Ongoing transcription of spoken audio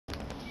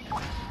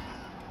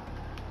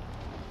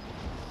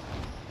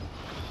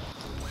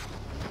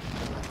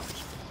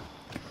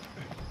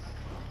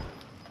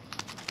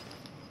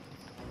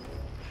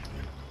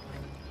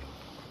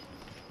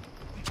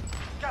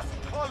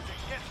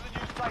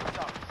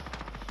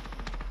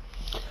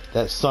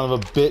That son of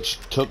a bitch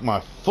took my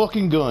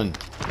fucking gun.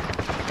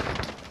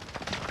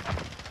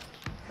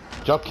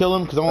 Did y'all kill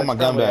him? Because I want my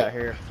gun back.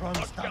 Here.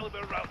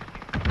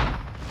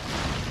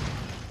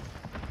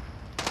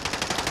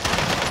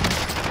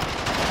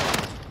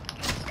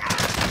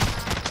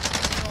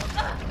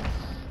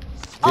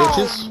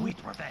 Bitches.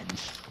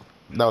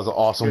 That was an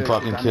awesome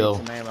fucking kill.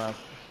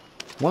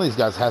 One of these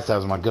guys has to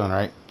have my gun,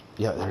 right?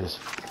 Yeah, there it is.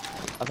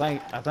 I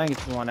think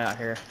it's the one out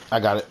here. I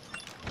got it.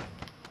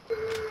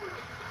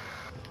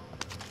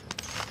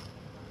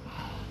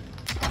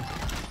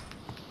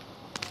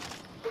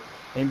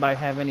 Anybody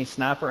have any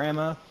sniper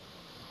ammo?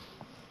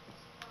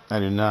 I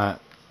do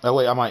not. Oh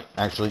wait, I might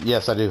actually.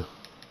 Yes, I do.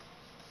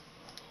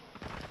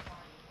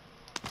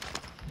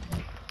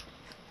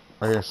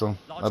 Right here, son.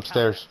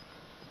 Upstairs.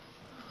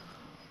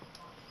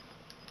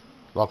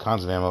 All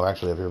kinds of ammo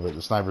actually up here, but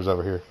the sniper's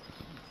over here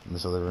in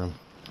this other room.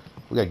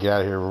 We gotta get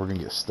out of here, or we're gonna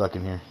get stuck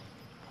in here.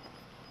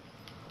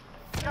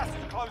 Gas is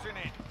closing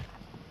in.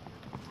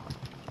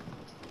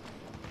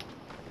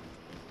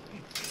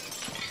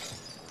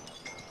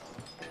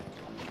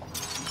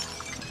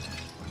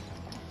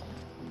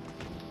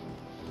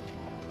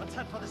 Let's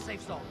head for the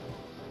safe zone.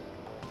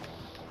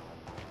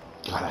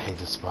 God, I hate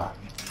this spot.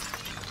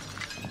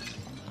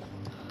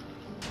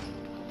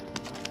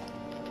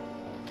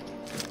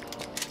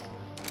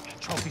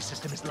 Trophy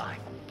system is live.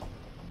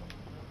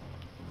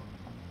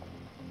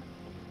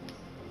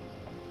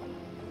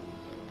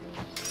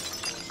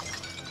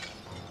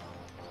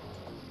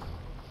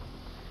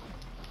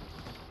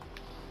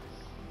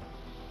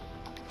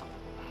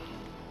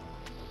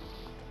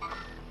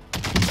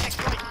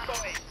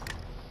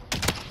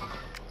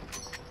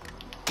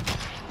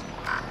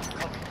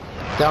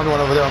 Downed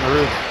one over there on the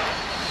roof.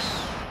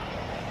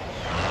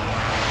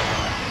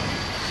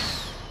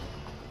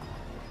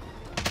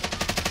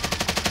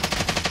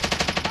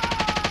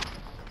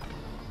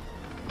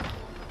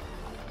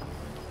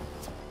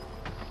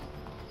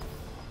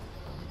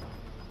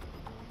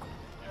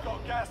 You've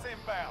got gas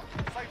inbound.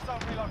 Safe zone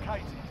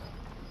relocated.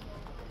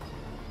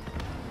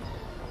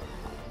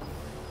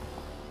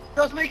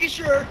 Just making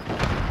sure.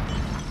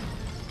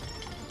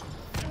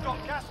 You've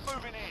got gas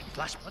moving in.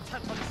 Flash, let's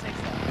head for the safe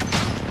zone.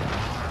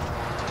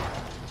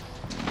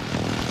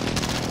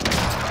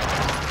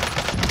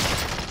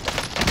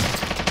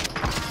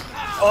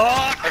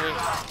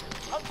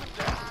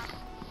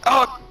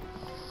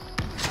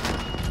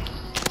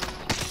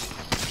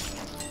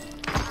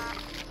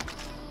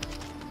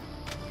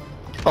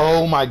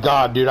 Oh my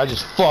god, dude, I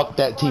just fucked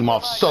that team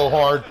off so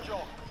hard.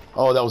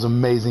 Oh, that was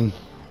amazing.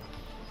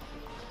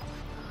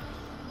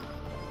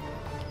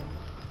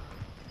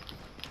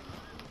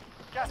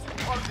 Gas is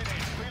closing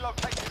in.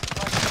 Relocated.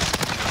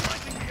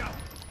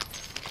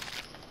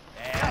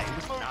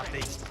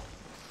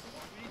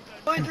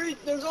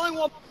 There's only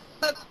one.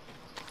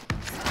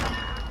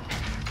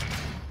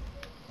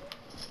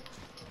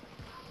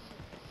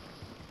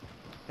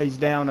 He's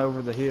down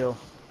over the hill.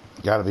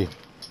 Gotta be.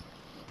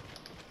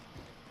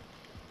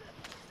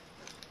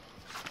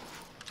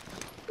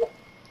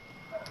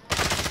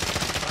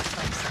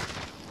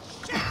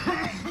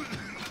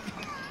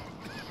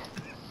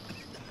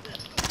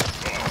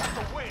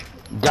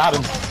 Got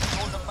him.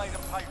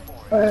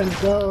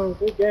 Let's go.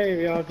 Good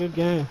game, y'all. Good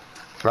game.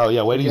 Bro,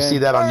 yeah, wait till you see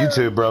that on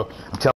YouTube, bro. I'm telling